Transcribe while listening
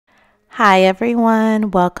Hi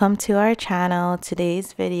everyone, welcome to our channel.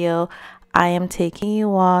 Today's video, I am taking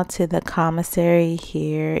you all to the commissary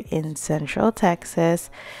here in Central Texas.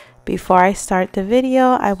 Before I start the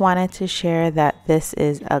video, I wanted to share that this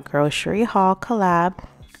is a grocery haul collab.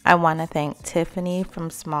 I want to thank Tiffany from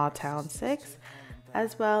Small Town 6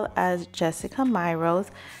 as well as Jessica Myros.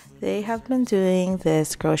 They have been doing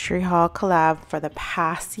this grocery haul collab for the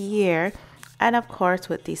past year. And of course,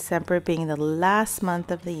 with December being the last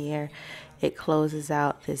month of the year, it closes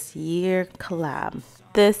out this year collab.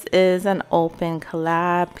 This is an open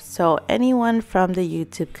collab, so anyone from the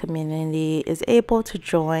YouTube community is able to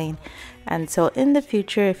join. And so in the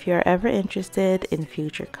future, if you're ever interested in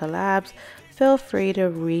future collabs, feel free to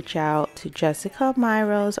reach out to Jessica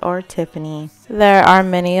Myros or Tiffany. There are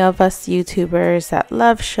many of us YouTubers that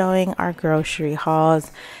love showing our grocery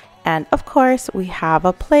hauls. And of course, we have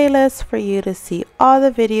a playlist for you to see all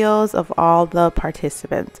the videos of all the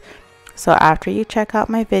participants. So after you check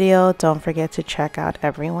out my video, don't forget to check out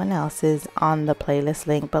everyone else's on the playlist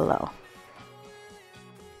link below.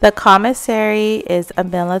 The commissary is a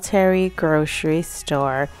military grocery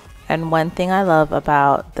store. And one thing I love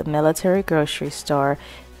about the military grocery store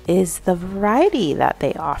is the variety that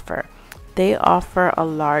they offer. They offer a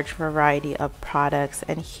large variety of products.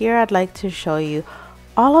 And here I'd like to show you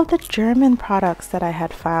all of the German products that I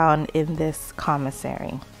had found in this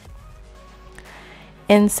commissary.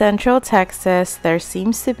 In Central Texas, there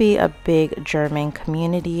seems to be a big German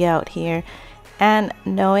community out here, and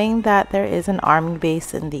knowing that there is an army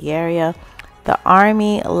base in the area, the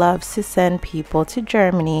army loves to send people to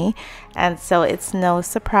Germany, and so it's no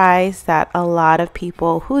surprise that a lot of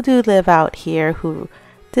people who do live out here who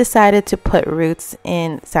decided to put roots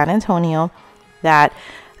in San Antonio, that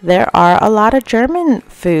there are a lot of German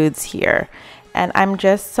foods here, and I'm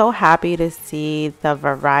just so happy to see the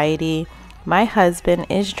variety. My husband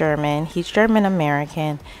is German, he's German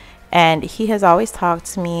American, and he has always talked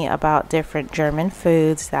to me about different German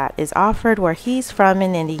foods that is offered where he's from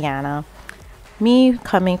in Indiana. Me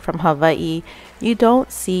coming from Hawaii, you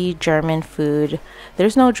don't see German food.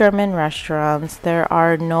 There's no German restaurants, there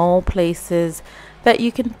are no places that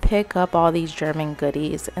you can pick up all these German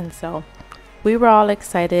goodies, and so we were all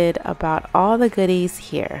excited about all the goodies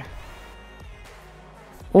here.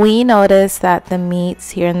 We noticed that the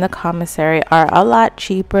meats here in the commissary are a lot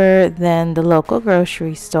cheaper than the local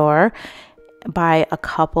grocery store by a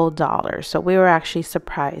couple dollars. So we were actually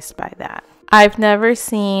surprised by that. I've never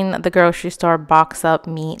seen the grocery store box up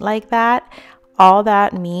meat like that. All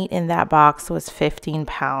that meat in that box was 15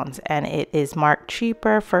 pounds and it is marked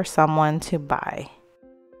cheaper for someone to buy.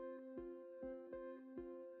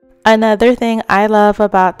 Another thing I love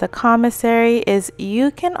about the commissary is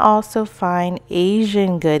you can also find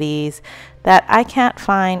Asian goodies that I can't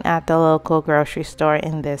find at the local grocery store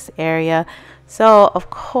in this area. So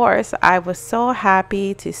of course, I was so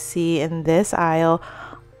happy to see in this aisle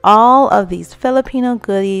all of these Filipino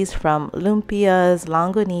goodies from lumpias,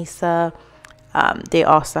 longanisa. They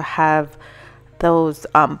also have those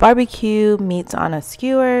barbecue meats on a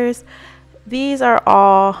skewers. These are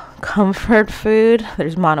all comfort food.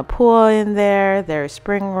 There's manapua in there, there's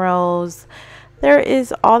spring rolls. There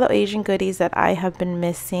is all the Asian goodies that I have been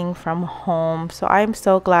missing from home. So I'm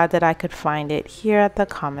so glad that I could find it here at the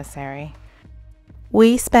commissary.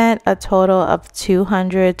 We spent a total of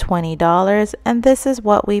 $220 and this is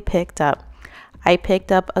what we picked up. I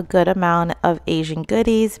picked up a good amount of Asian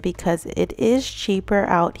goodies because it is cheaper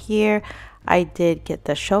out here. I did get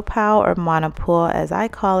the siopao or manapua as I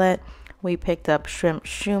call it. We picked up shrimp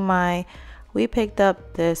shumai. We picked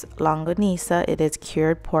up this longanisa. It is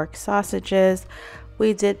cured pork sausages.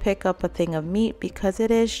 We did pick up a thing of meat because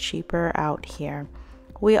it is cheaper out here.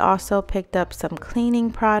 We also picked up some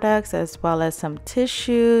cleaning products as well as some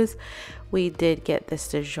tissues. We did get this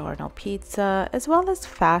DiGiorno pizza as well as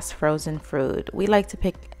fast frozen fruit. We like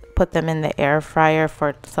to put them in the air fryer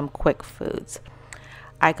for some quick foods.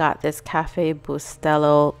 I got this Cafe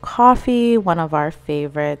Bustelo coffee, one of our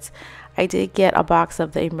favorites. I did get a box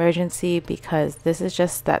of the emergency because this is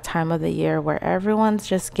just that time of the year where everyone's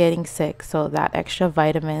just getting sick, so that extra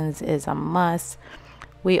vitamins is a must.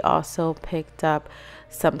 We also picked up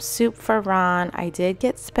some soup for Ron. I did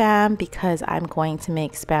get Spam because I'm going to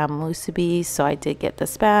make Spam musubi, so I did get the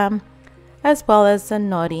Spam as well as the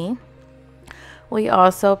nori. We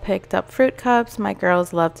also picked up fruit cups. My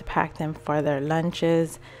girls love to pack them for their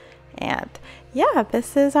lunches. And yeah,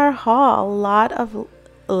 this is our haul.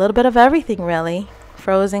 A little bit of everything really.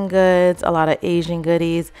 Frozen goods, a lot of Asian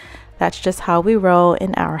goodies. That's just how we roll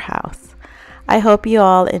in our house. I hope you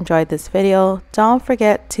all enjoyed this video. Don't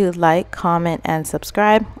forget to like, comment, and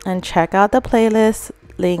subscribe, and check out the playlist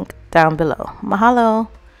link down below. Mahalo!